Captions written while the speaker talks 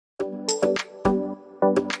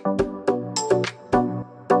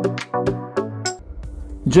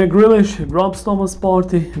Jack Grealish grabs Thomas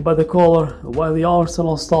Partey by the collar while the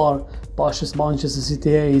Arsenal star pushes Manchester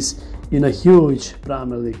City ace in a huge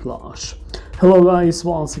Premier League clash. Hello guys,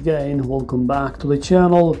 once again, welcome back to the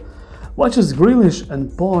channel. Watch as Grealish and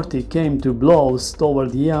Partey came to blows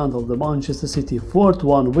toward the end of the Manchester City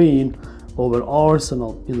 4-1 win over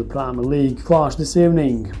Arsenal in the Premier League clash this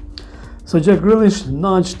evening. So Jack Grealish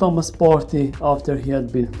nudged Thomas Partey after he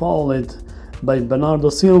had been fouled by Bernardo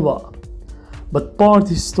Silva. But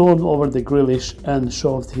Partey stormed over the Grealish and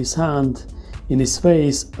shoved his hand in his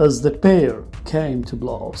face as the pair came to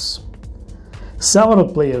blows. Several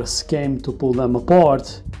players came to pull them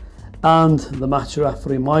apart, and the match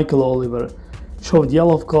referee Michael Oliver showed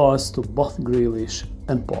yellow cards to both Grealish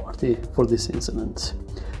and Partey for this incident.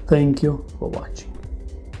 Thank you for watching.